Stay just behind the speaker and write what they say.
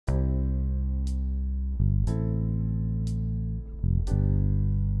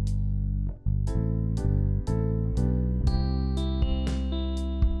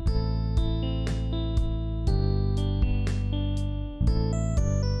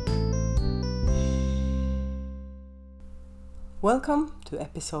Welcome to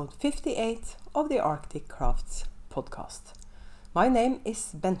episode 58 of the Arctic Crafts podcast. My name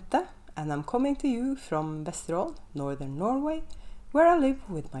is Bente and I'm coming to you from Vesterålen, northern Norway, where I live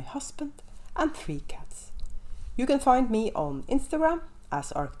with my husband and 3 cats. You can find me on Instagram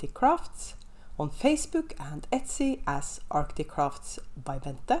as Arctic Crafts, on Facebook and Etsy as Arctic Crafts by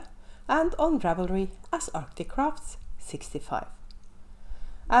Bente, and on Ravelry as Arctic Crafts 65.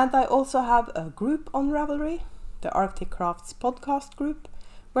 And I also have a group on Ravelry, the Arctic Crafts podcast group,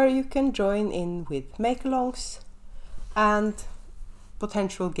 where you can join in with make-alongs and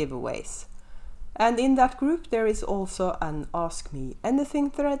potential giveaways. And in that group there is also an Ask Me Anything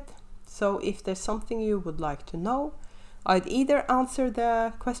thread, so if there's something you would like to know, I'd either answer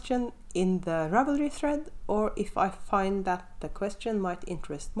the question in the Ravelry thread, or if I find that the question might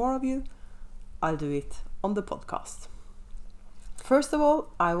interest more of you, I'll do it on the podcast. First of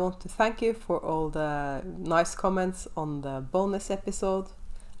all, I want to thank you for all the nice comments on the bonus episode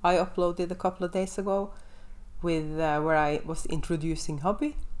I uploaded a couple of days ago with where I was introducing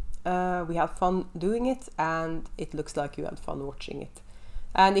hobby. We had fun doing it and it looks like you had fun watching it.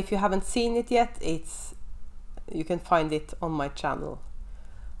 And if you haven't seen it yet, you can find it on my channel.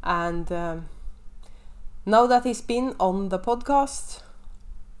 And now that he's been on the podcast,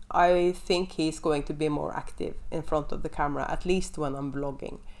 I think he's going to be more active in front of the camera, at least when I'm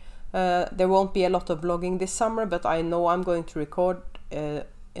vlogging. There won't be a lot of vlogging this summer, but I know I'm going to record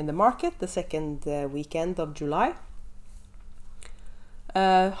in the market the second weekend of July.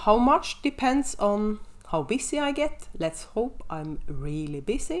 How much depends on how busy I get. Let's hope I'm really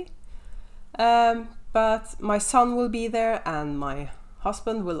busy. But my son will be there and my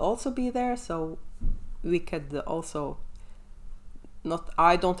husband will also be there, so we could also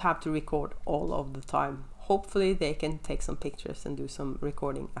I don't have to record all of the time. Hopefully they can take some pictures and do some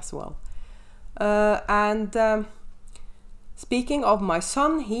recording as well. Speaking of my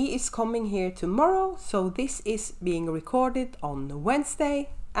son, he is coming here tomorrow, so this is being recorded on Wednesday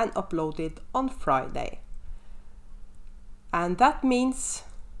and uploaded on Friday. And that means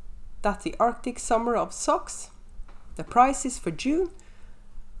that the Arctic Summer of Socks, the prizes for June,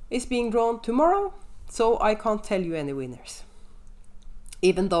 is being drawn tomorrow, so I can't tell you any winners,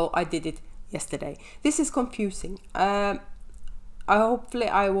 even though I did it yesterday. This is confusing. Hopefully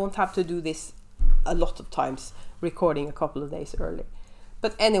I won't have to do this a lot of times, recording a couple of days early.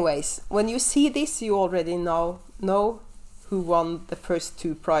 But anyways, when you see this, you already know who won the first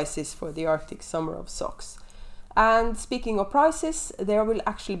 2 prizes for the Arctic Summer of Socks. And speaking of prizes, there will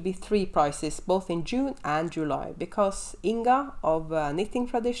actually be 3 prizes, both in June and July, because Inga of Knitting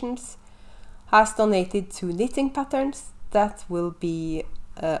Traditions has donated 2 knitting patterns that will be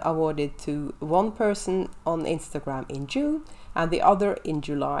awarded to one person on Instagram in June and the other in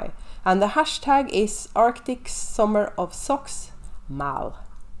July. And the hashtag is Arctic Summer of Socks Marl.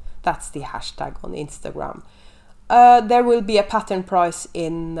 That's the hashtag on Instagram. There will be a pattern prize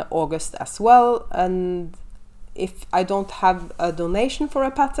in August as well, and if I don't have a donation for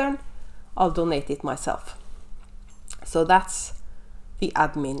a pattern, I'll donate it myself. So that's the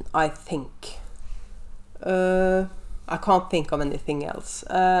admin, I think. I can't think of anything else.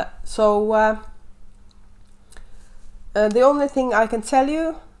 The only thing I can tell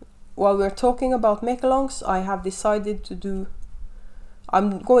you while we're talking about make-alongs, I have decided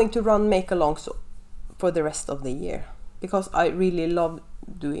I'm going to run make-alongs for the rest of the year, because I really love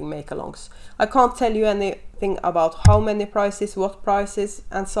doing make-alongs. I can't tell you anything about how many prizes, what prizes,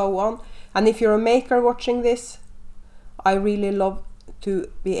 and so on. And if you're a maker watching this, I really love to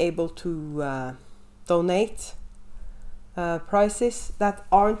be able to donate prizes that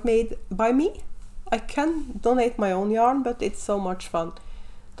aren't made by me. I can donate my own yarn, but it's so much fun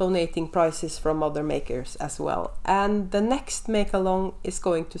donating prizes from other makers as well. And the next make-along is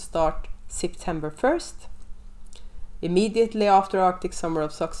going to start September 1st, immediately after Arctic Summer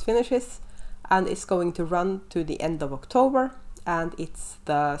of Socks finishes, and it's going to run to the end of October, and it's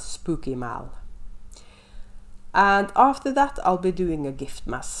the Spooky Mal. And after that I'll be doing a gift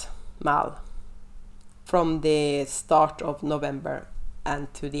mass Mal from the start of November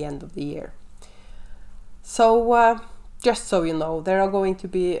and to the end of the year. So just so you know, there are going to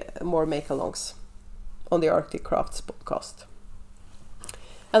be more make-alongs on the Arctic Crafts podcast.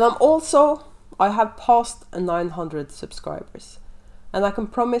 And I have passed 900 subscribers, and I can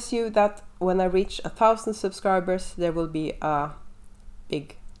promise you that when I reach 1,000 subscribers there will be a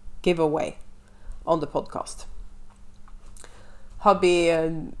big giveaway on the podcast. hubby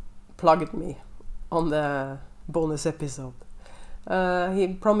plugged me on the bonus episode. He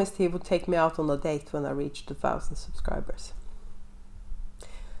promised he would take me out on a date when I reached 1,000 subscribers.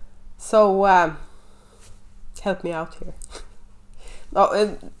 So help me out here.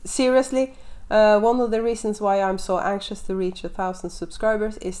 No, seriously, one of the reasons why I'm so anxious to reach 1,000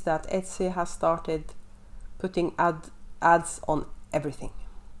 subscribers is that Etsy has started putting ads on everything.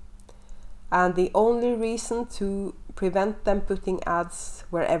 And the only reason to prevent them putting ads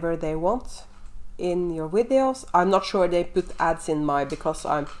wherever they want in your videos, I'm not sure they put ads in my, because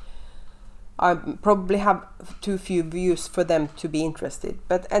I probably have too few views for them to be interested.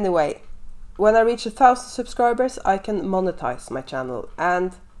 But anyway, when I reach 1,000 subscribers, I can monetize my channel,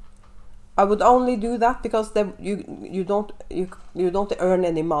 and I would only do that because you don't earn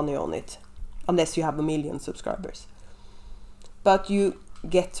any money on it unless you have 1 million subscribers. But you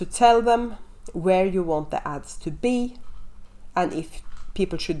get to tell them where you want the ads to be and if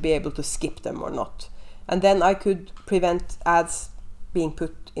people should be able to skip them or not. And then I could prevent ads being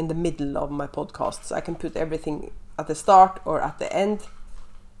put in the middle of my podcasts. I can put everything at the start or at the end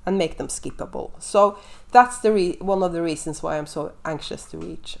and make them skippable. So that's one of the reasons why I'm so anxious to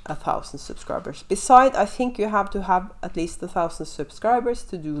reach 1,000 subscribers. Besides, I think you have to have at least 1,000 subscribers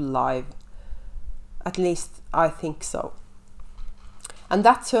to do live. At least I think so. And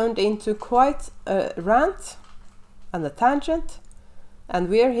that turned into quite a rant and a tangent, and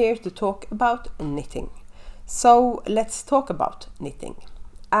we're here to talk about knitting. So let's talk about knitting.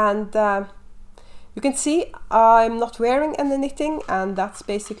 And you can see I'm not wearing any knitting, and that's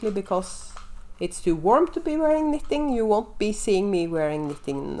basically because it's too warm to be wearing knitting. You won't be seeing me wearing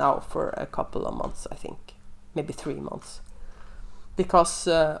knitting now for a couple of months, I think, maybe 3 months, because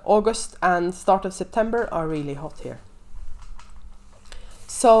August and start of September are really hot here.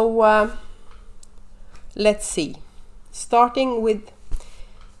 So let's see, starting with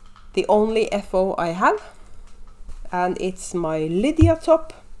the only FO I have, and it's my Lydia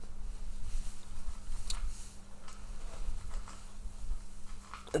top.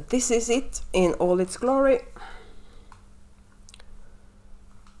 This is it in all its glory.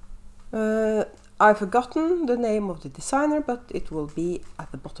 I've forgotten the name of the designer, but it will be at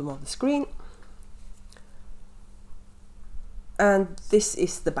the bottom of the screen. And this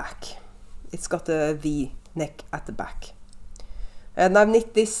is the back. It's got a V neck at the back. And I've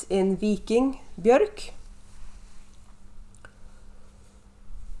knit this in Viking Björk.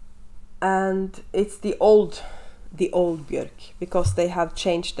 And it's the old Björk, because they have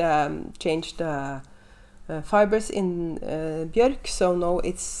changed fibers in Björk. So now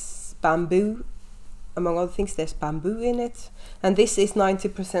it's bamboo. Among other things, there's bamboo in it. And this is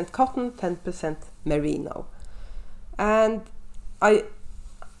 90% cotton, 10% merino. And I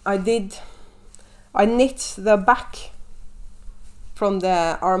knit the back from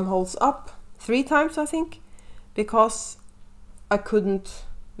the armholes up 3 times, I think, because I couldn't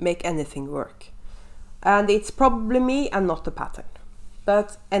make anything work. And it's probably me and not the pattern.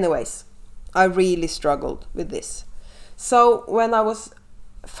 But anyways, I really struggled with this. So when I was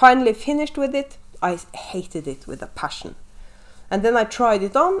finally finished with it, I hated it with a passion. And then I tried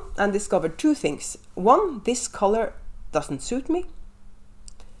it on and discovered 2 things. 1, this color doesn't suit me.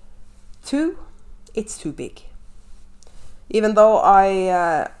 2, it's too big. Even though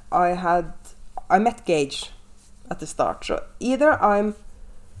I met Gage at the start. So either I'm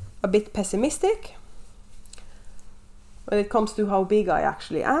a bit pessimistic when it comes to how big I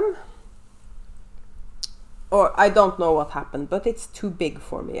actually am, or I don't know what happened, but it's too big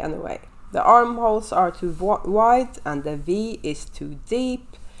for me anyway. The armholes are too wide and the V is too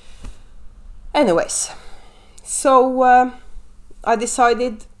deep. Anyways, so I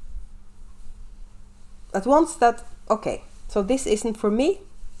decided at once that, okay, so this isn't for me,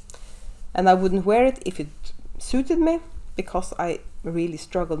 and I wouldn't wear it if it suited me, because I really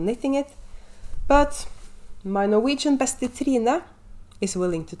struggled knitting it. But my Norwegian bestie Trine is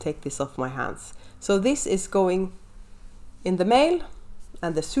willing to take this off my hands. So this is going in the mail,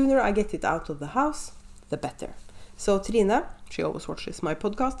 and the sooner I get it out of the house, the better. So Trine, she always watches my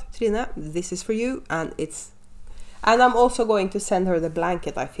podcast. Trine, this is for you, and I'm also going to send her the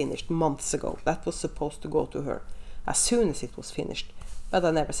blanket I finished months ago. That was supposed to go to her as soon as it was finished, but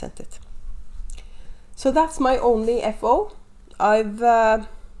I never sent it. So that's my only FO. I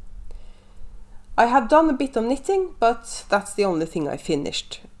have done a bit of knitting, but that's the only thing I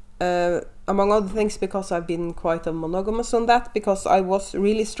finished. Among other things, because I've been quite monogamous on that, because I was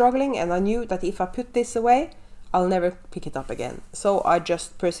really struggling and I knew that if I put this away, I'll never pick it up again. So I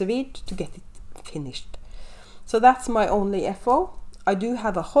just persevered to get it finished. So that's my only FO. I do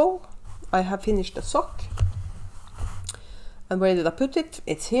have a hole. I have finished a sock. And where did I put it?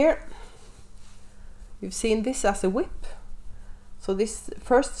 It's here. You've seen this as a whip. So this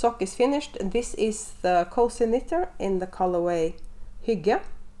first sock is finished, and this is the Cozy Knitter in the colorway Hygge.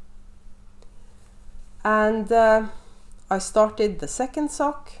 And I started the second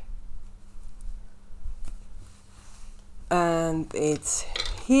sock, and it's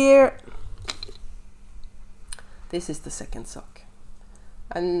here. This is the second sock,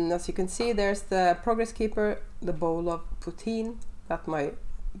 and as you can see, there's the Progress Keeper, the bowl of poutine that my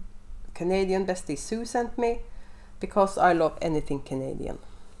Canadian bestie Sue sent me, because I love anything Canadian.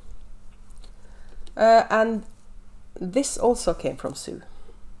 And this also came from Sue,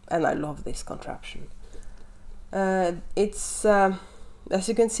 and I love this contraption. It's as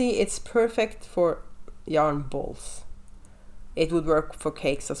you can see, it's perfect for yarn balls. It would work for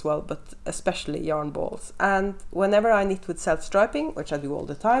cakes as well, but especially yarn balls. And whenever I knit with self-striping, which I do all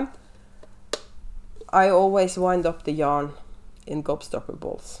the time, I always wind up the yarn in gobstopper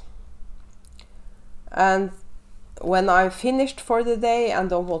balls. And when I'm finished for the day and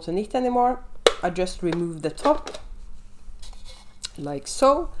don't want to knit anymore, I just remove the top, like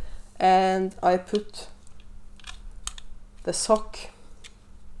so, and I put the sock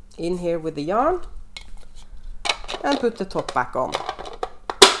in here with the yarn and put the top back on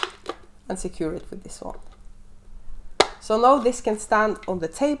and secure it with this one. So now this can stand on the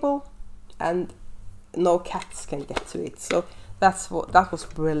table and no cats can get to it. So that was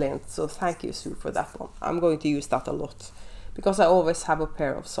brilliant. So thank you, Sue, for that one. I'm going to use that a lot because I always have a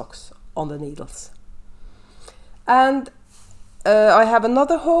pair of socks on the needles. And I have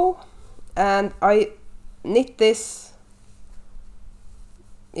another hoe, and I knit this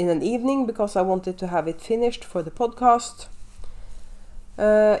in an evening because I wanted to have it finished for the podcast.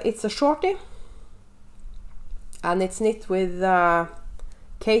 It's a shorty, and it's knit with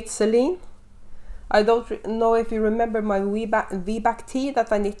Kate Celine. I don't know if you remember my V-back tee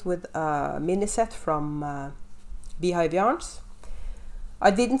that I knit with a mini set from Beehive Yarns.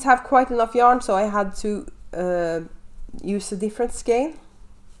 I didn't have quite enough yarn, so I had to use a different skein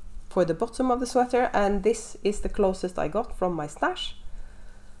for the bottom of the sweater, and this is the closest I got from my stash.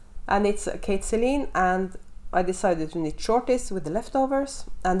 And it's Kate Celine, and I decided to knit shorties with the leftovers.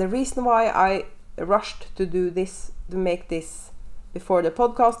 And the reason why I rushed to do this, to make this before the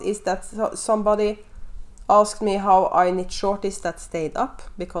podcast, is that somebody asked me how I knit shorties that stayed up,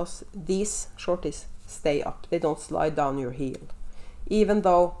 because these shorties stay up. They don't slide down your heel, even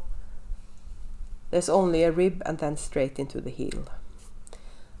though there's only a rib and then straight into the heel.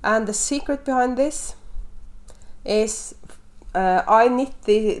 And the secret behind this is I knit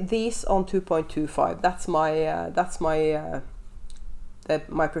these on 2.25. That's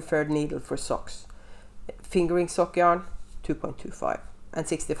my preferred needle for socks. Fingering sock yarn 2.25 and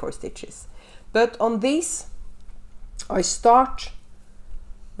 64 stitches. But on these I start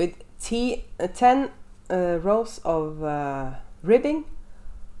with 10 rows of ribbing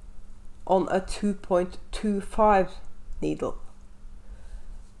on a 2.25 needle.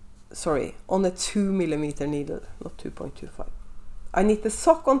 Sorry, on a 2mm needle, not 2.25. I knit the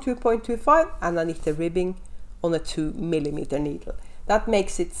sock on 2.25 and I knit the ribbing on a 2mm needle. That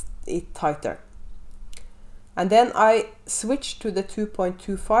makes it tighter. And then I switch to the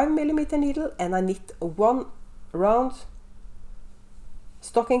 2.25mm needle and I knit one round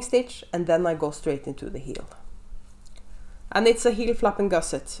stocking stitch, and then I go straight into the heel. And it's a heel flap and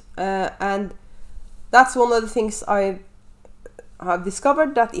gusset. And that's one of the things I have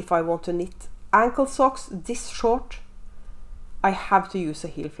discovered, that if I want to knit ankle socks this short, I have to use a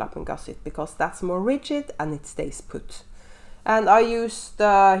heel flap and gusset, because that's more rigid and it stays put. And I use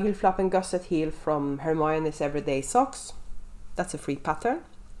the heel flap and gusset heel from Hermione's Everyday Socks. That's a free pattern.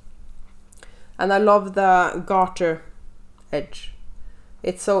 And I love the garter edge.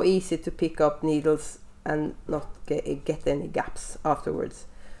 It's so easy to pick up needles and not get any gaps afterwards.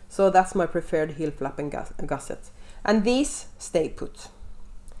 So that's my preferred heel flap and gusset. And these stay put.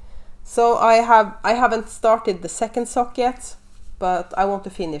 So I haven't started the second sock yet, but I want to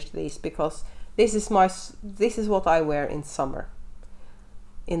finish these because this is what I wear in summer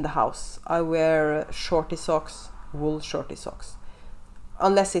in the house. I wear shorty socks, wool shorty socks.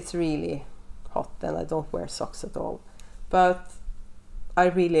 Unless it's really hot, then I don't wear socks at all. But I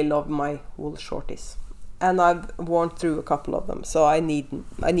really love my wool shorties, and I've worn through a couple of them, so I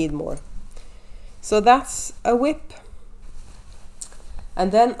need more. So that's a whip.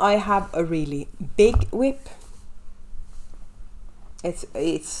 And then I have a really big whip. It's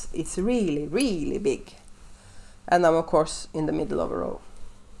really, really big. And I'm of course in the middle of a row.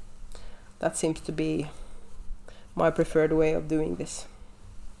 That seems to be my preferred way of doing this.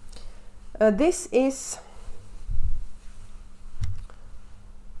 This is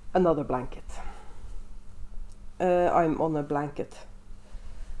another blanket. I'm on a blanket.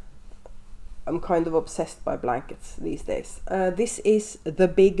 I'm kind of obsessed by blankets these days. This is the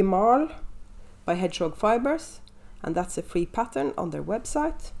Big Marl by Hedgehog Fibres, and that's a free pattern on their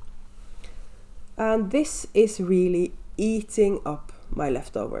website. And this is really eating up my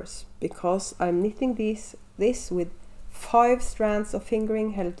leftovers, because I'm knitting this with 5 strands of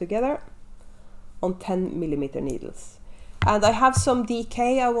fingering held together on 10mm needles. And I have some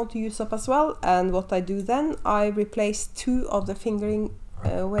DK I want to use up as well, and what I do then, I replace 2 of the fingering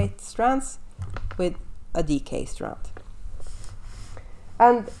weight strands with a DK strand.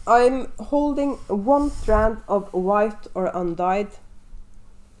 And I'm holding 1 strand of white or undyed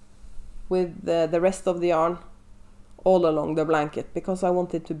with the rest of the yarn all along the blanket, because I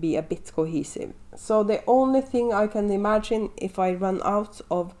want it to be a bit cohesive. So the only thing I can imagine, if I run out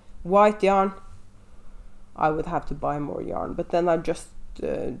of white yarn, I would have to buy more yarn, but then I just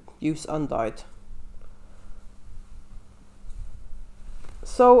use undyed.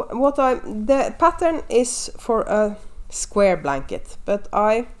 So the pattern is for a square blanket, but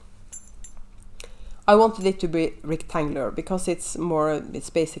I wanted it to be rectangular because it's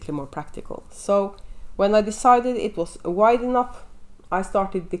basically more practical. So when I decided it was wide enough, I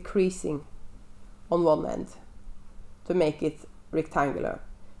started decreasing on one end to make it rectangular.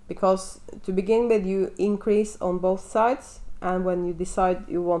 Because to begin with, you increase on both sides, and when you decide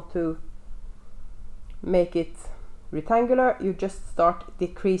you want to make it rectangular, you just start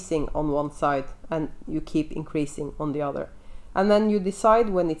decreasing on one side and you keep increasing on the other. And then you decide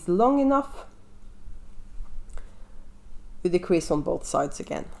when it's long enough, you decrease on both sides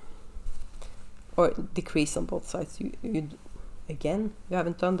again. Or decrease on both sides. You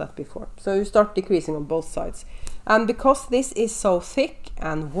haven't done that before. So you start decreasing on both sides. And because this is so thick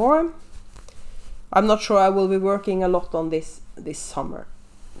and warm, I'm not sure I will be working a lot on this summer.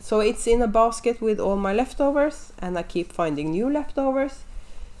 So it's in a basket with all my leftovers, and I keep finding new leftovers.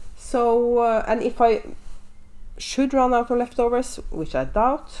 So, and if I should run out of leftovers, which I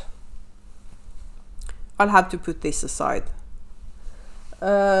doubt, I'll have to put this aside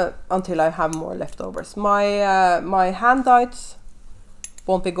until I have more leftovers. My hand dyes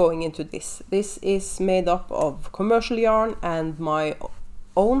won't be going into this. This is made up of commercial yarn and my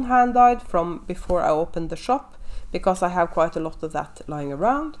own hand dyed from before I opened the shop, because I have quite a lot of that lying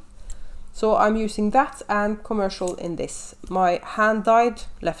around. So I'm using that and commercial in this. My hand dyed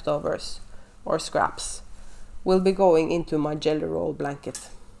leftovers or scraps will be going into my jelly roll blanket.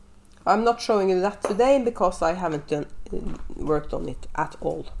 I'm not showing you that today because I haven't worked on it at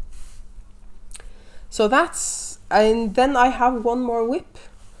all. So that's, and then I have one more whip,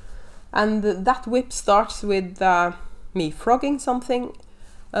 and that whip starts with me frogging something.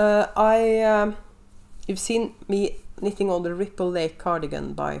 You've seen me knitting on the Ripple Lake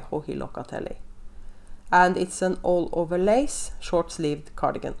cardigan by Joji Locatelli, and it's an all over lace short sleeved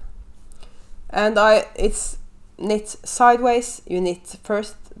cardigan, and it's knit sideways. You knit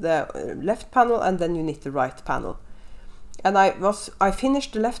first the left panel and then you knit the right panel, and I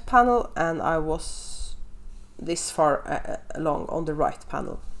finished the left panel and I was this far along on the right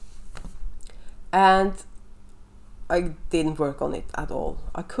panel, and I didn't work on it at all.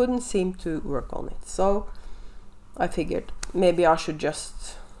 I couldn't seem to work on it, so I figured maybe I should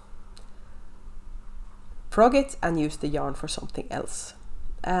just frog it and use the yarn for something else.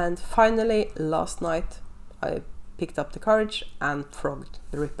 And finally, last night, I picked up the courage and frogged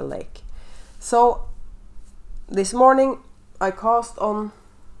the Ripple Lake. So this morning I cast on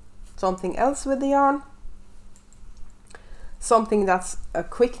something else with the yarn, something that's a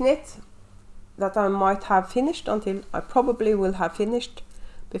quick knit that I might have finished until I probably will have finished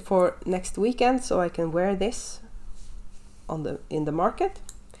before next weekend, so I can wear this in the market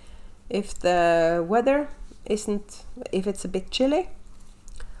if the weather if it's a bit chilly.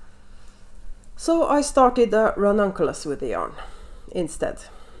 So I started a Ranunculus with the yarn instead,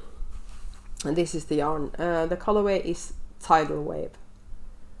 and this is the yarn. The colorway is Tidal Wave,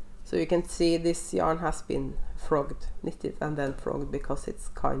 so you can see this yarn has been frogged, knitted and then frogged, because it's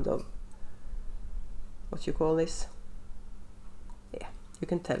kind of, what you call this, yeah, you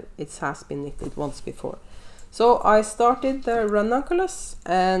can tell it has been knitted once before. So I started the Ranunculus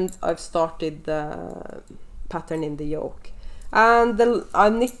and I've started the pattern in the yoke, and I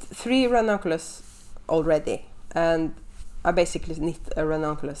knit 3 Ranunculus already, and I basically knit a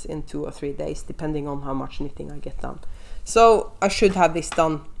Ranunculus in 2 or 3 days depending on how much knitting I get done. So I should have this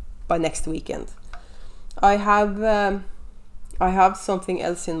done by next weekend. I have something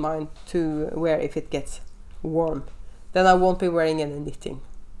else in mind to wear if it gets warm. Then I won't be wearing any knitting,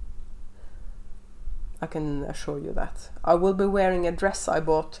 I can assure you that. I will be wearing a dress I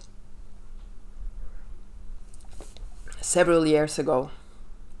bought several years ago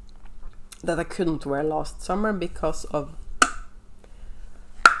that I couldn't wear last summer because of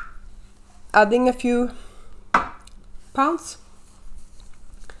adding a few pounds.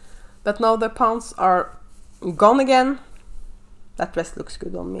 But now the pounds are gone again. That dress looks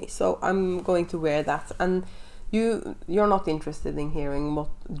good on me, so I'm going to wear that. And you're not interested in hearing what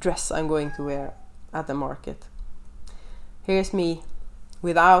dress I'm going to wear at the market. Here's me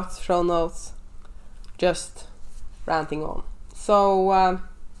without show notes, just ranting on. So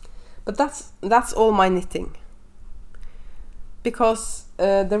but that's all my knitting, because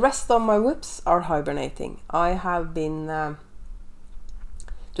the rest of my whips are hibernating. I have been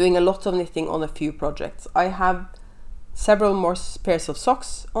doing a lot of knitting on a few projects. I have several more pairs of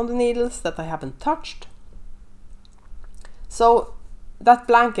socks on the needles that I haven't touched. So that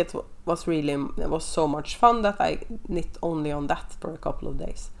blanket was so much fun that I knit only on that for a couple of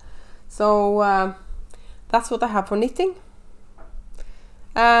days. So that's what I have for knitting.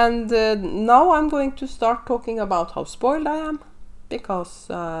 And now I'm going to start talking about how spoiled I am, because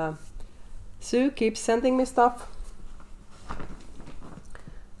Sue keeps sending me stuff.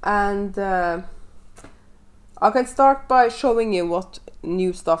 And I can start by showing you what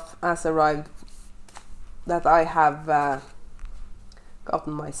new stuff has arrived that I have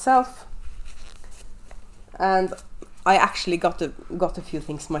gotten myself. And I actually got a few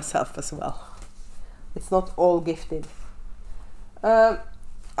things myself as well. It's not all gifted.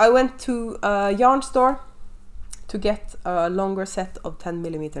 I went to a yarn store to get a longer set of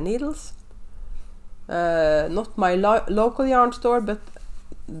 10mm needles. Not my local yarn store, but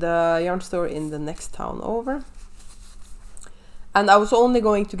the yarn store in the next town over. And I was only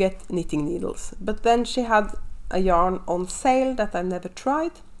going to get knitting needles, but then she had a yarn on sale that I never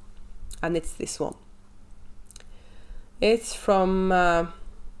tried, and it's this one. It's from the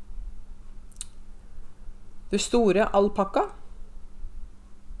Store Alpaca.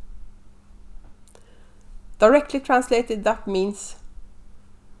 Directly translated, that means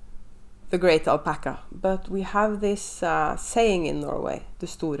the great alpaca, but we have this saying in Norway, the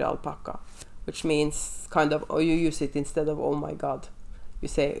Store Alpaca, which means kind of, or you use it instead of oh my god, you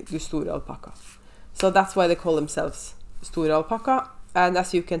say the Store Alpaca. So that's why they call themselves Store Alpaca. And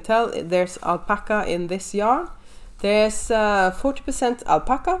as you can tell, there's alpaca in this yarn. There's 40%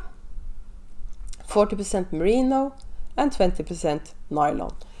 alpaca, 40% merino, and 20%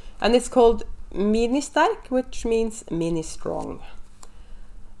 nylon. And it's called mini sterk, which means mini strong.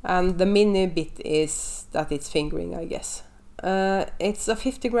 And the mini bit is that it's fingering, I guess. It's a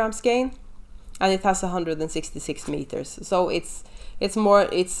 50 gram skein, and it has 166 meters. So it's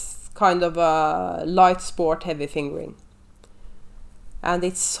kind of a light sport, heavy fingering. And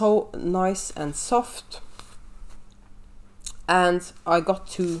it's so nice and soft. And I got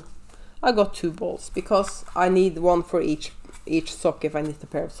two balls, because I need one for each sock if I knit a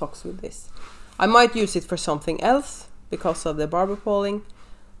pair of socks with this. I might use it for something else because of the barber poling,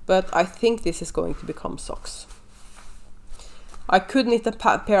 but I think this is going to become socks. I could knit a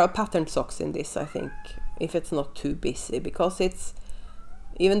pair of patterned socks in this, I think, if it's not too busy, because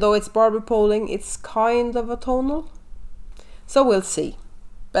even though it's barber poling, it's kind of a tonal. So we'll see.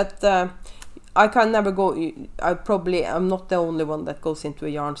 But I can never go, I'm not the only one that goes into a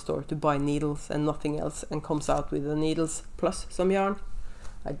yarn store to buy needles and nothing else and comes out with the needles plus some yarn.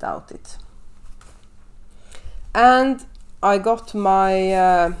 I doubt it. And I got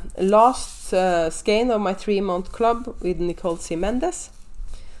my last skein of my 3-month club with Nicole C. Mendes,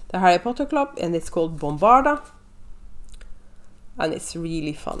 the Harry Potter club, and it's called Bombarda. And it's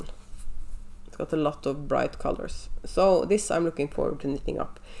really fun. It's got a lot of bright colors. So this I'm looking forward to knitting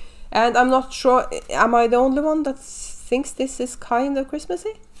up. And I'm not sure, am I the only one that thinks this is kind of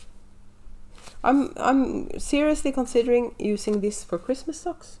Christmassy? I'm seriously considering using this for Christmas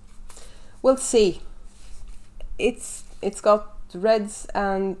socks. We'll see. It's got reds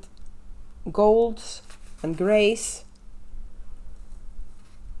and golds and greys.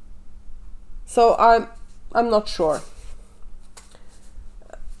 So I'm not sure.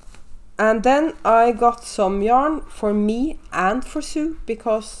 And then I got some yarn for me and for Sue,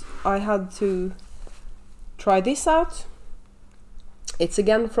 because I had to try this out. It's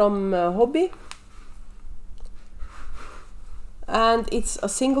again from Hobby. And it's a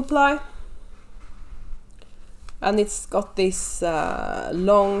single ply. And it's got these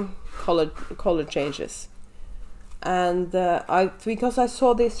long color changes. And because I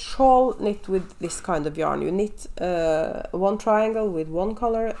saw this shawl knit with this kind of yarn, you knit one triangle with one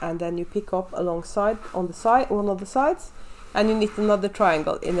color, and then you pick up alongside on the side, one of the sides, and you knit another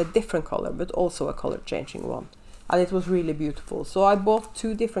triangle in a different color, but also a color changing one. And it was really beautiful. So I bought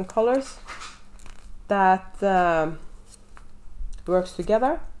 2 different colors that works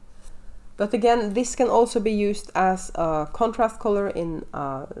together. But again, this can also be used as a contrast color in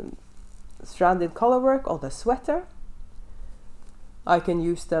stranded color work on the sweater. I can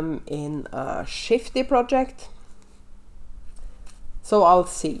use them in a shifty project. So I'll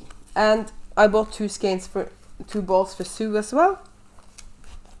see. And I bought two balls for Sue as well.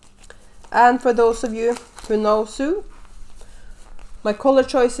 And for those of you who know Sue, my color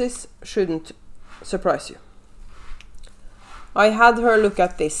choices shouldn't surprise you. I had her look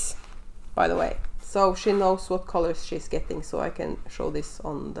at this, by the way, so she knows what colors she's getting, so I can show this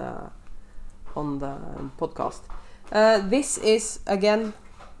on the podcast. This is again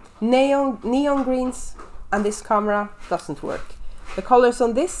neon greens, and this camera doesn't work. The colors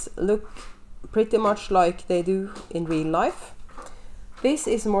on this look pretty much like they do in real life. This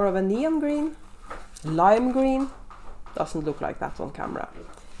is more of a neon green, lime green, doesn't look like that on camera.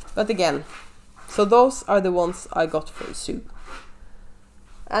 But again, so those are the ones I got for Sue.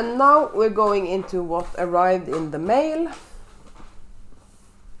 And now we're going into what arrived in the mail.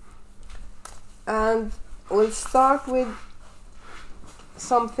 And we'll start with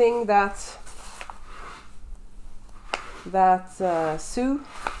something that Sue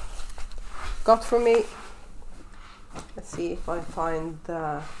got for me. Let's see if I find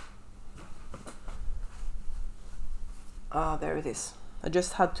there it is. I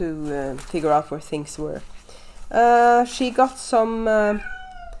just had to figure out where things were. She got some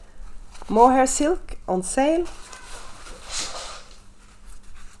mohair silk on sale.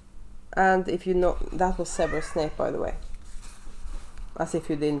 And if you know, that was Severus Snape, by the way. As if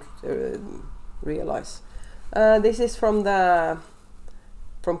you didn't realize. This is from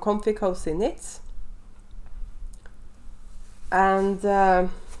Comfy Cozy Knits. And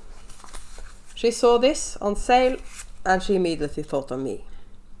she saw this on sale and she immediately thought of me.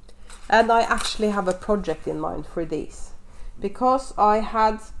 And I actually have a project in mind for these, because I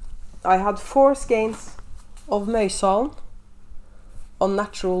had 4 skeins of Møysalen on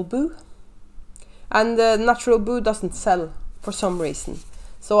natural boo, and natural boo doesn't sell for some reason,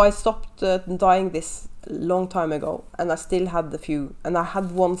 so I stopped dyeing this long time ago, and I still had a few, and I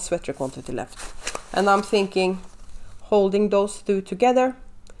had 1 sweater quantity left, and I'm thinking holding those 2 together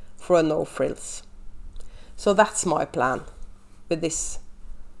for a no frills. So that's my plan with this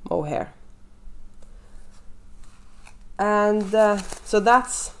mohair. And so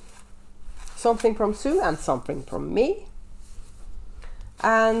that's something from Sue and something from me.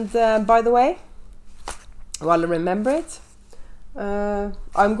 And by the way, while I remember it,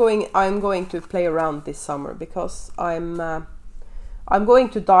 I'm going to play around this summer, because I'm going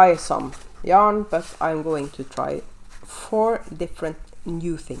to dye some yarn, but I'm going to try 4 different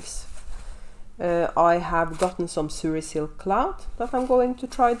new things. I have gotten some Suri Silk Cloud that I'm going to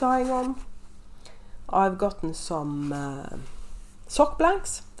try dyeing on. I've gotten some sock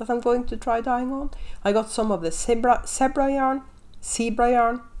blanks that I'm going to try dyeing on. I got some of the zebra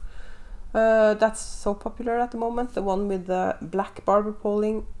yarn. That's so popular at the moment, the one with the black barber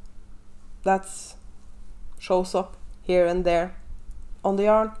poling that shows up here and there on the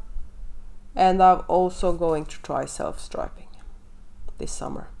yarn. And I'm also going to try self-striping this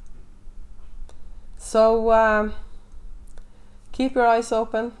summer. So keep your eyes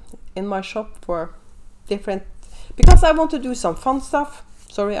open in my shop for different, because I want to do some fun stuff.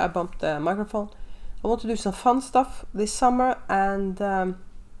 Sorry, I bumped the microphone. I want to do some fun stuff this summer, and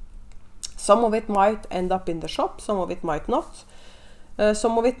some of it might end up in the shop, some of it might not.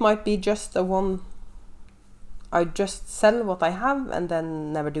 Some of it might be just a one, I just sell what I have and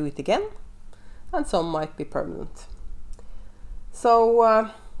then never do it again, and some might be permanent. So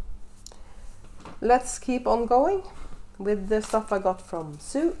let's keep on going with the stuff I got from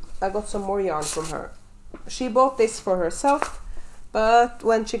Sue. I got some more yarn from her. She bought this for herself, but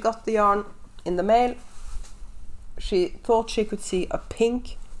when she got the yarn in the mail, she thought she could see a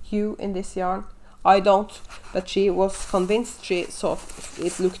pink hue in this yarn. I don't, but she was convinced she saw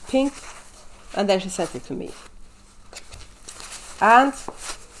it looked pink, and then she sent it to me. And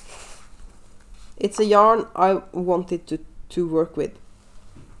it's a yarn I wanted to work with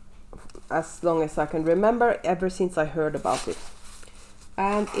as long as I can remember, ever since I heard about it.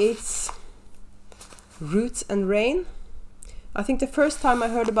 And it's Roots and Rain. I think the first time I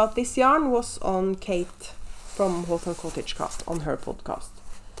heard about this yarn was on Kate from Hawthorne Cottage Craft, on her podcast.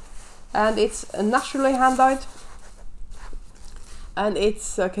 And it's naturally hand-dyed, and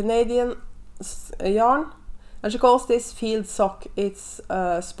it's a Canadian yarn, and she calls this Field Sock. It's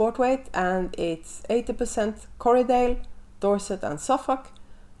sport weight, and it's 80% Corriedale, Dorset and Suffolk,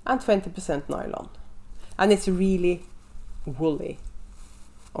 and 20% nylon. And it's really woolly,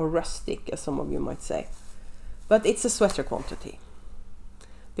 or rustic as some of you might say, but it's a sweater quantity.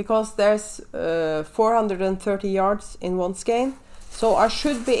 because there's 430 yards in one skein, so I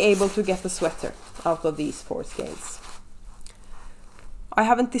should be able to get a sweater out of these 4 skeins. I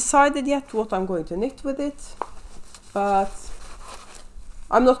haven't decided yet what I'm going to knit with it, but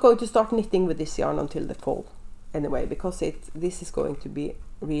I'm not going to start knitting with this yarn until the fall anyway, because this is going to be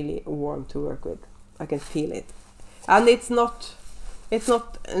really warm to work with. I can feel it, and it's not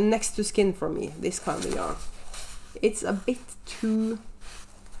next to skin for me, this kind of yarn. It's a bit too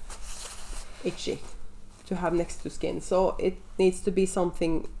itchy to have next to skin, so it needs to be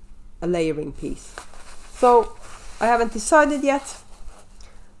something, a layering piece. So I haven't decided yet,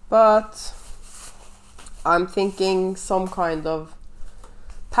 but I'm thinking some kind of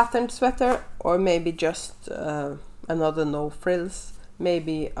patterned sweater, or maybe just another no frills,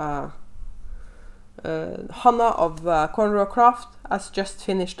 maybe Hannah of Cornrow Craft has just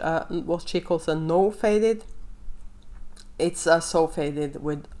finished what she calls a no faded. It's a so faded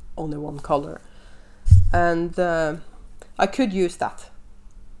with only one color, and I could use that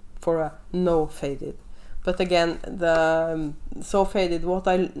for a no faded, but again, the so faded, what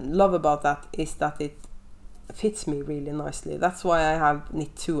I love about that is that it fits me really nicely. That's why I have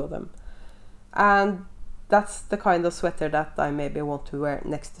knit 2 of them, and that's the kind of sweater that I maybe want to wear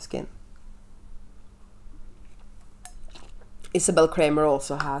next to skin. Isabel Kramer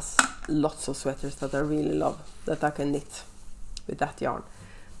also has lots of sweaters that I really love that I can knit with that yarn,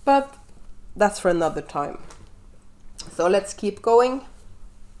 but that's for another time. So let's keep going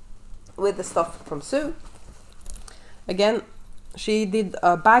with the stuff from Sue. Again, she did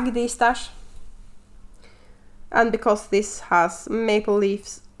a bag de-stash, and because this has maple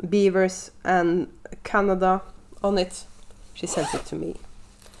leaves, beavers and Canada on it, she sent it to me.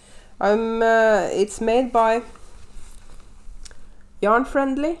 It's made by Yarn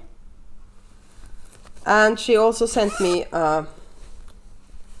Friendly, and she also sent me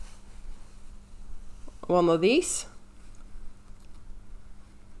one of these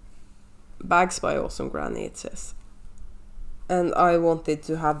bags by Awesome Granny, it says, and I wanted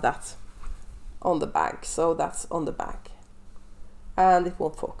to have that on the bag, so that's on the bag, and it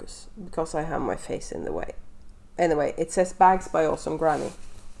won't focus because I have my face in the way. Anyway, it says bags by Awesome Granny.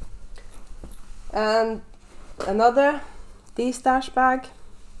 And another de-stash bag,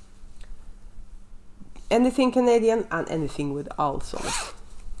 anything Canadian and anything with owls on it.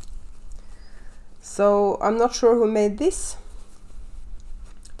 So I'm not sure who made this.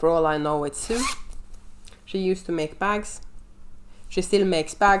 For all I know, it's Sue. She used to make bags. She still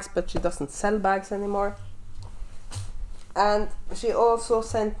makes bags, but she doesn't sell bags anymore. And she also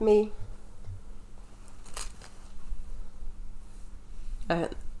sent me a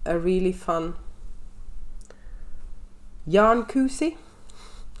really fun yarn koozie,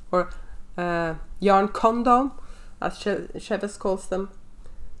 or yarn condom, as Cheves calls them,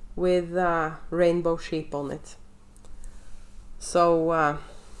 with rainbow sheep on it. So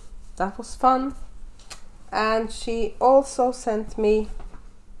that was fun. And she also sent me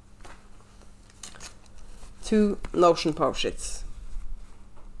 2 Notion pochets.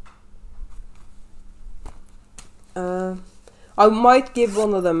 I might give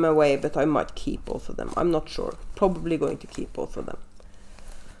one of them away, but I might keep both of them. I'm not sure. Probably going to keep both of them.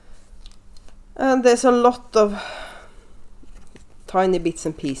 And there's a lot of tiny bits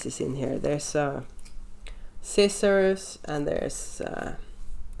and pieces in here. There's scissors, and there's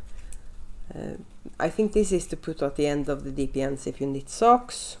I think this is to put at the end of the DPNs if you knit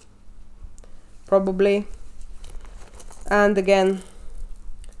socks, probably. And again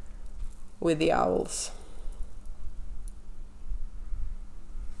with the owls.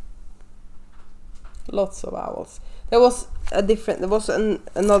 Lots of owls. There was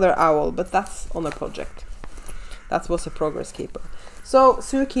another owl, but that's on a project. That was a progress keeper. So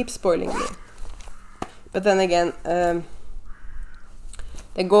Sue keeps spoiling me. But then again,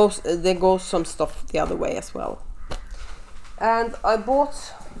 there goes some stuff the other way as well. And I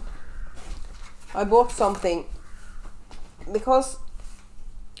bought something because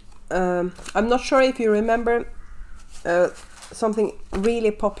I'm not sure if you remember something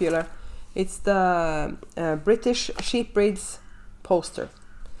really popular. It's the British sheep breeds poster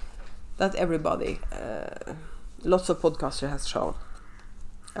that everybody, lots of podcasters has shown.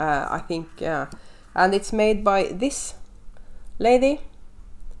 I think, and it's made by this lady.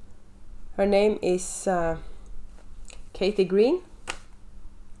 Her name is Katie Green,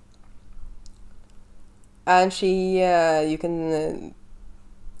 and she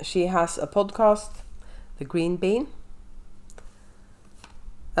she has a podcast, The Green Bean,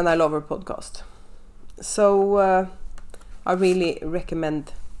 and I love her podcast. So I really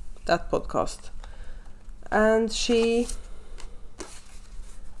recommend that podcast. And she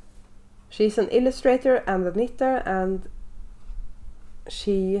She's an illustrator and a knitter, and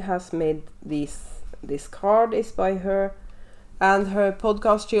she has made this card is by her, and her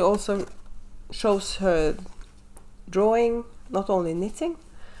podcast she also shows her drawing, not only knitting.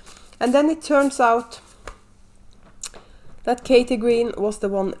 And then it turns out that Katie Green was the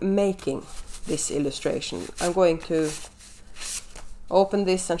one making this illustration. I'm going to open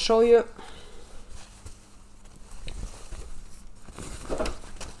this and show you.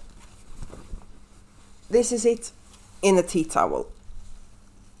 This is it in a tea towel,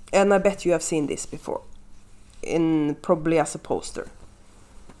 and I bet you have seen this before, probably as a poster.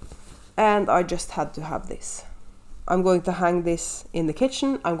 And I just had to have this. I'm going to hang this in the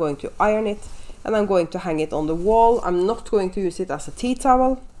kitchen, I'm going to iron it, and I'm going to hang it on the wall. I'm not going to use it as a tea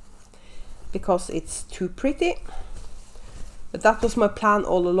towel because it's too pretty, but that was my plan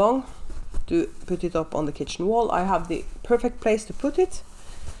all along, to put it up on the kitchen wall. I have the perfect place to put it.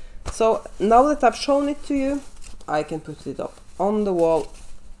 So now that I've shown it to you, I can put it up on the wall.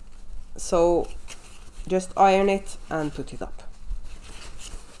 So just iron it and put it up.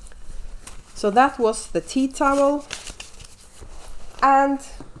 So that was the tea towel, and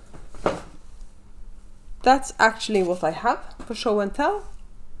that's actually what I have for show and tell.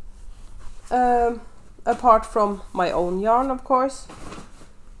 Apart from my own yarn, of course,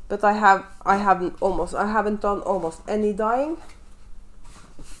 but I haven't done almost any dyeing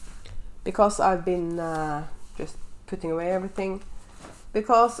because I've been just putting away everything,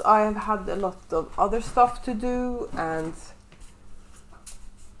 because I have had a lot of other stuff to do, and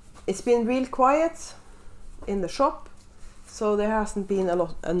it's been real quiet in the shop, so there hasn't been a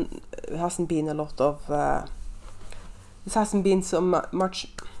lot, and it hasn't been so much.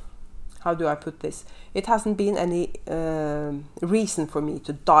 How do I put this? It hasn't been any reason for me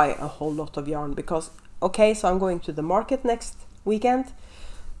to dye a whole lot of yarn, because okay, so I'm going to the market next weekend,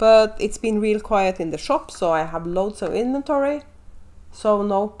 but it's been real quiet in the shop, so I have loads of inventory, so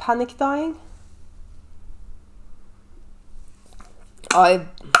no panic dyeing. I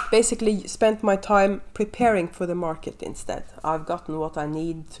basically spent my time preparing for the market instead. I've gotten what I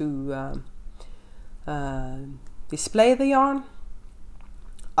need to display the yarn.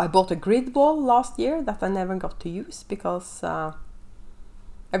 I bought a grid wall last year that I never got to use because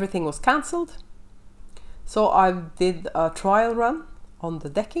everything was cancelled. So I did a trial run on the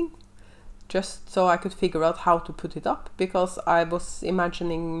decking, just so I could figure out how to put it up, because I was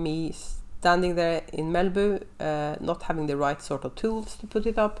imagining me standing there in Melbu, not having the right sort of tools to put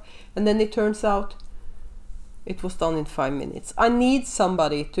it up, and then it turns out it was done in 5 minutes. I need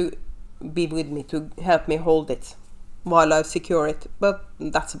somebody to be with me to help me hold it while I secure it, but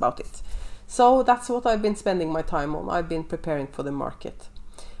that's about it. So that's what I've been spending my time on. I've been preparing for the market,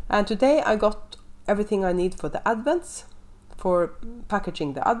 and today I got everything I need for the advents, for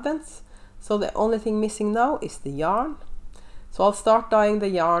packaging the advents. So the only thing missing now is the yarn. So I'll start dyeing the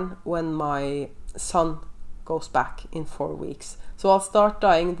yarn when my son goes back in 4 weeks. So I'll start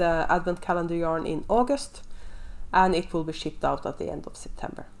dyeing the advent calendar yarn in August, and it will be shipped out at the end of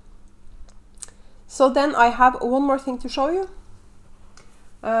September. So then I have one more thing to show you.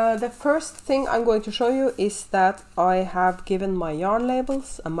 The first thing I'm going to show you is that I have given my yarn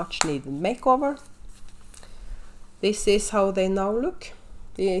labels a much needed makeover. This is how they now look.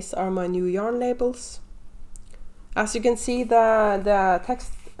 These are my new yarn labels. As you can see, the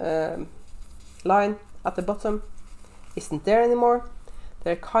text line at the bottom isn't there anymore.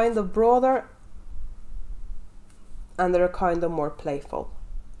 They're kind of broader, and they're kind of more playful.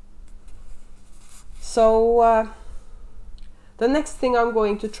 So the next thing I'm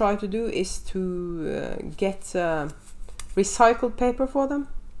going to try to do is to get recycled paper for them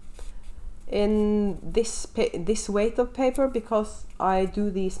in this weight of paper, because I do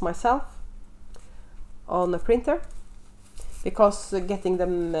these myself on a printer, because getting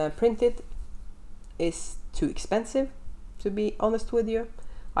them printed is too expensive, to be honest with you.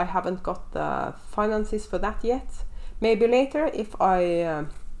 I haven't got the finances for that yet. Maybe later if I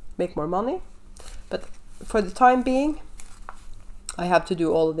make more money, but for the time being I have to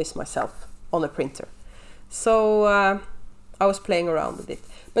do all of this myself on a printer. So I was playing around with it,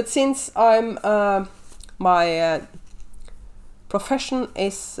 but since I'm my profession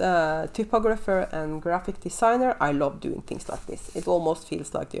is typographer and graphic designer, I love doing things like this. It almost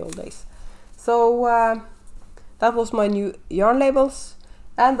feels like the old days. So that was my new yarn labels,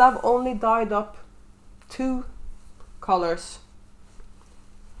 and I've only dyed up 2 colors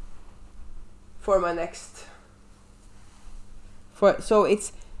for my next. So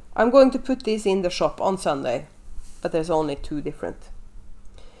I'm going to put this in the shop on Sunday, but there's only 2 different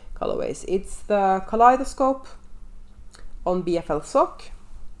colorways. It's the Kaleidoscope on BFL sock,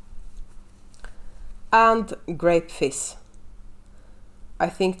 and grape fizz. I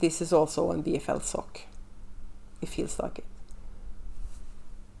think this is also an BFL sock. It feels like it.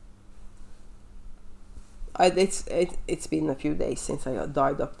 It's been a few days since I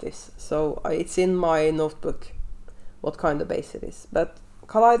dyed up this, so it's in my notebook what kind of base it is. But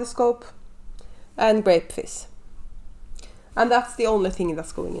kaleidoscope and grape fizz, and that's the only thing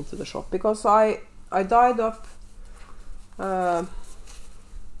that's going into the shop, because I dyed up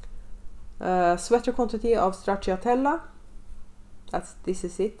sweater quantity of stracciatella. This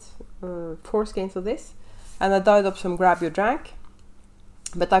is it, 4 skeins of this, and I dyed up some grab your drank,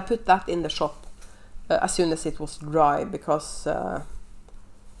 but I put that in the shop as soon as it was dry, because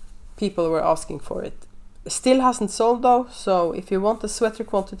people were asking for it. Still hasn't sold though, so if you want the sweater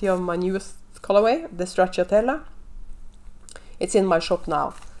quantity of my newest colorway, the stracciatella, it's in my shop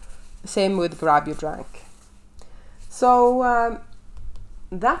now. Same with grab your drank. So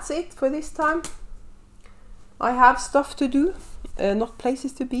that's it for this time. I have stuff to do, not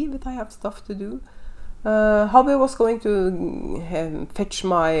places to be, but I have stuff to do. Hubby was going to fetch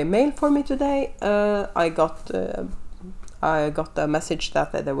my mail for me today. I got a message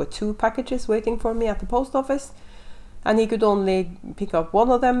that there were 2 packages waiting for me at the post office, and he could only pick up one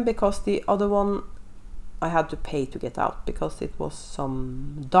of them because the other one I had to pay to get out, because it was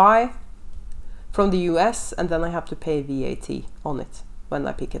some dye from the US, and then I have to pay VAT on it when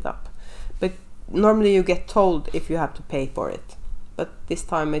I pick it up. But normally you get told if you have to pay for it, but this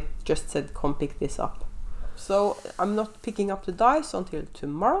time it just said come pick this up. So I'm not picking up the dyes until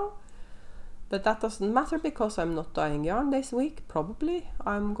tomorrow, but that doesn't matter because I'm not dyeing yarn this week. Probably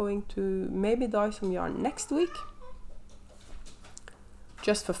I'm going to maybe dye some yarn next week,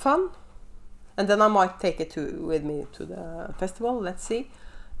 just for fun, and then I might take it with me to the festival. Let's see.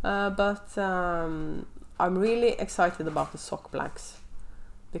 But I'm really excited about the sock blanks,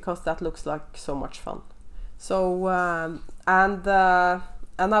 because that looks like so much fun. So and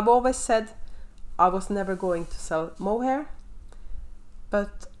I've always said I was never going to sell mohair,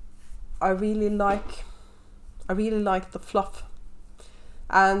 but I really like the fluff.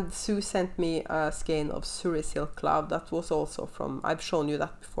 And Sue sent me a skein of Surrey Silk Cloud that was also from, I've shown you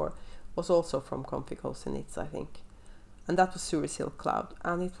that before, was also from Comfy Cozy Knits, I think. And that was Surrey Silk Cloud,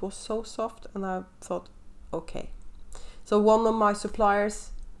 and it was so soft, and I thought, okay. So one of my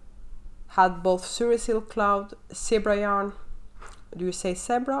suppliers had both Surrey Silk Cloud, zebra yarn. Do you say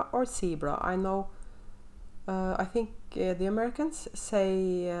zebra or zebra? I know, I think the Americans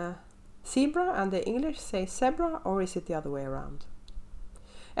say zebra and the English say zebra, or is it the other way around?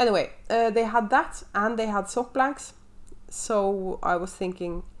 Anyway, they had that, and they had sock blanks. So I was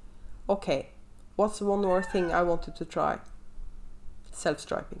thinking, okay, what's one more thing I wanted to try?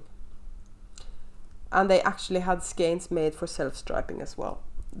 Self-striping. And they actually had skeins made for self-striping as well.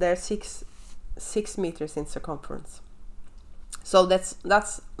 They're 6 meters in circumference. So that's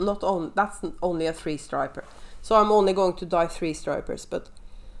only a 3 striper. So I'm only going to dye 3 stripers, but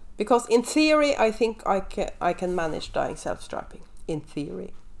because in theory I think I can manage dyeing self-striping in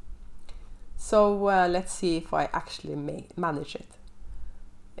theory. So let's see if I actually may manage it.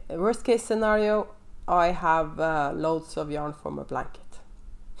 Worst case scenario, I have loads of yarn for my blanket.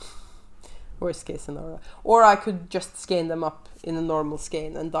 Worst case scenario. Or I could just skein them up in a normal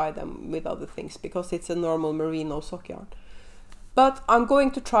skein and dye them with other things, because it's a normal merino sock yarn. But I'm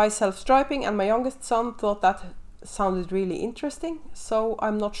going to try self-striping, and my youngest son thought that sounded really interesting, so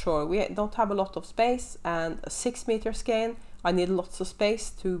I'm not sure. We don't have a lot of space, and a 6 meter skein, I need lots of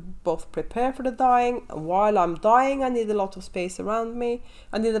space to both prepare for the dyeing. While I'm dyeing, I need a lot of space around me.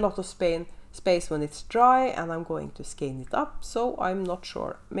 I need a lot of space when it's dry, and I'm going to skein it up, so I'm not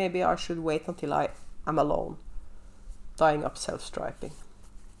sure. Maybe I should wait until I am alone dyeing up self-striping.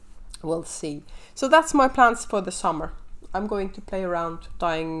 We'll see. So that's my plans for the summer. I'm going to play around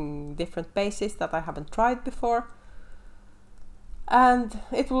dyeing different bases that I haven't tried before, and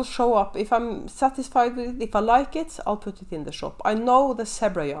it will show up. If I'm satisfied with it, if I like it, I'll put it in the shop. I know the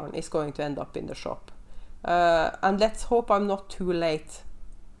zebra yarn is going to end up in the shop, and let's hope I'm not too late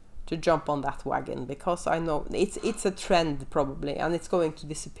to jump on that wagon, because I know it's a trend probably, and it's going to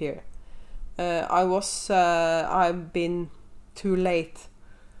disappear. I've been too late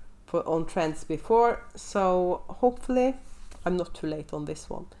on trends before, so hopefully I'm not too late on this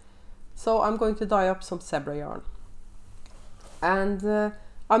one. So I'm going to dye up some zebra yarn, and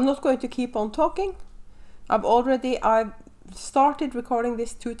I'm not going to keep on talking. I've started recording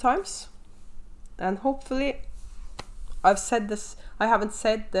this 2 times, and hopefully I've said this. I haven't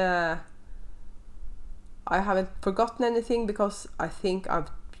forgotten anything, because I think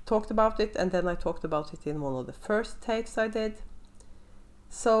I've talked about it, and then I talked about it in one of the first takes I did.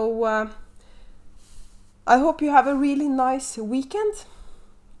 So I hope you have a really nice weekend,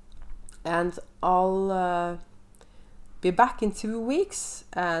 and I'll be back in 2 weeks,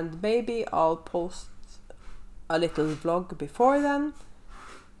 and maybe I'll post a little vlog before then.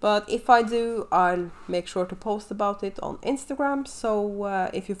 But if I do, I'll make sure to post about it on Instagram. So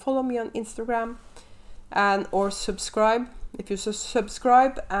if you follow me on Instagram or subscribe, if you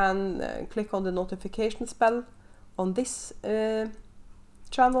subscribe and click on the notification bell on this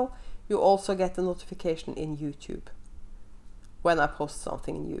channel, you also get a notification in YouTube when I post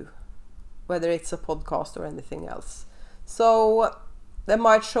something new, whether it's a podcast or anything else. So there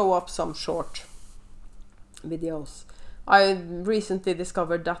might show up some short videos. I recently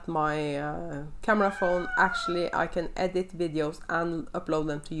discovered that my camera phone, actually I can edit videos and upload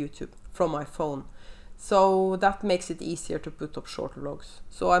them to YouTube from my phone. So that makes it easier to put up short vlogs.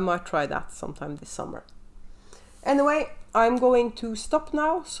 So I might try that sometime this summer. Anyway, I'm going to stop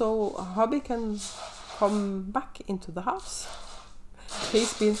now so hubby can come back into the house.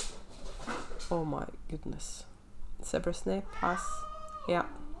 He's been... Oh my goodness. Zebra Snape has... Yeah,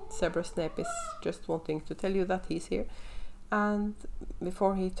 Zebra Snape is just wanting to tell you that he's here. And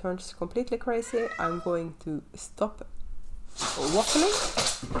before he turns completely crazy, I'm going to stop waffling.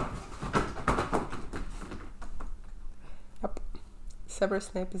 Yep, Zebra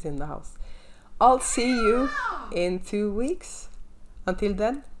Snape is in the house. I'll see you in 2 weeks. Until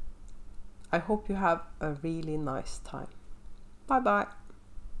then, I hope you have a really nice time. Bye bye.